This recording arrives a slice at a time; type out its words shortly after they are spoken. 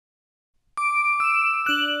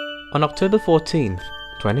On October 14th,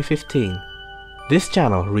 2015, this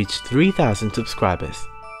channel reached 3,000 subscribers.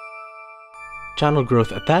 Channel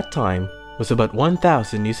growth at that time was about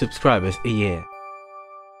 1,000 new subscribers a year.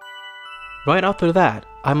 Right after that,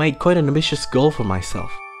 I made quite an ambitious goal for myself.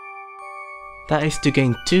 That is to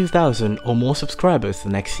gain 2,000 or more subscribers the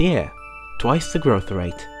next year, twice the growth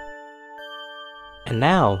rate. And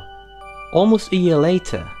now, almost a year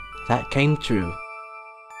later, that came true.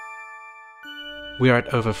 We are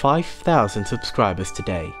at over 5,000 subscribers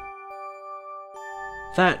today.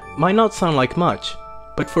 That might not sound like much,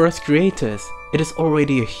 but for us creators, it is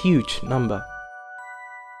already a huge number.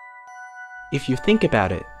 If you think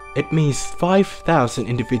about it, it means 5,000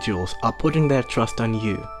 individuals are putting their trust on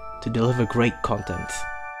you to deliver great content.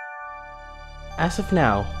 As of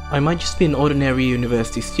now, I might just be an ordinary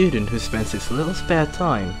university student who spends his little spare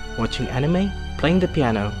time watching anime, playing the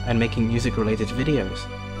piano, and making music-related videos.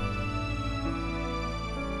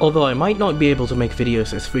 Although I might not be able to make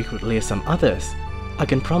videos as frequently as some others, I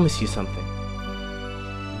can promise you something.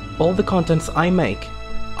 All the contents I make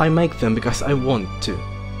them because I want to.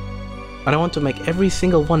 And I want to make every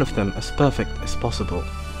single one of them as perfect as possible.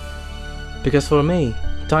 Because for me,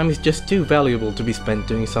 time is just too valuable to be spent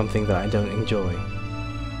doing something that I don't enjoy.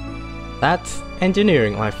 That's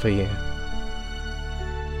engineering life for you.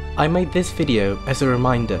 I made this video as a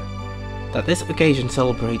reminder that this occasion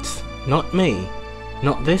celebrates not me,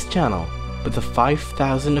 not this channel, but the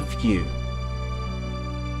 5,000 of you.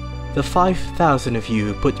 The 5,000 of you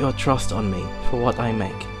who put your trust on me for what I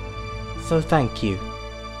make. So thank you.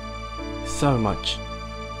 So much.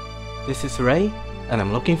 This is Ray, and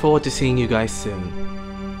I'm looking forward to seeing you guys soon.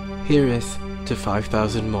 Here is to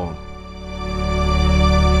 5,000 more.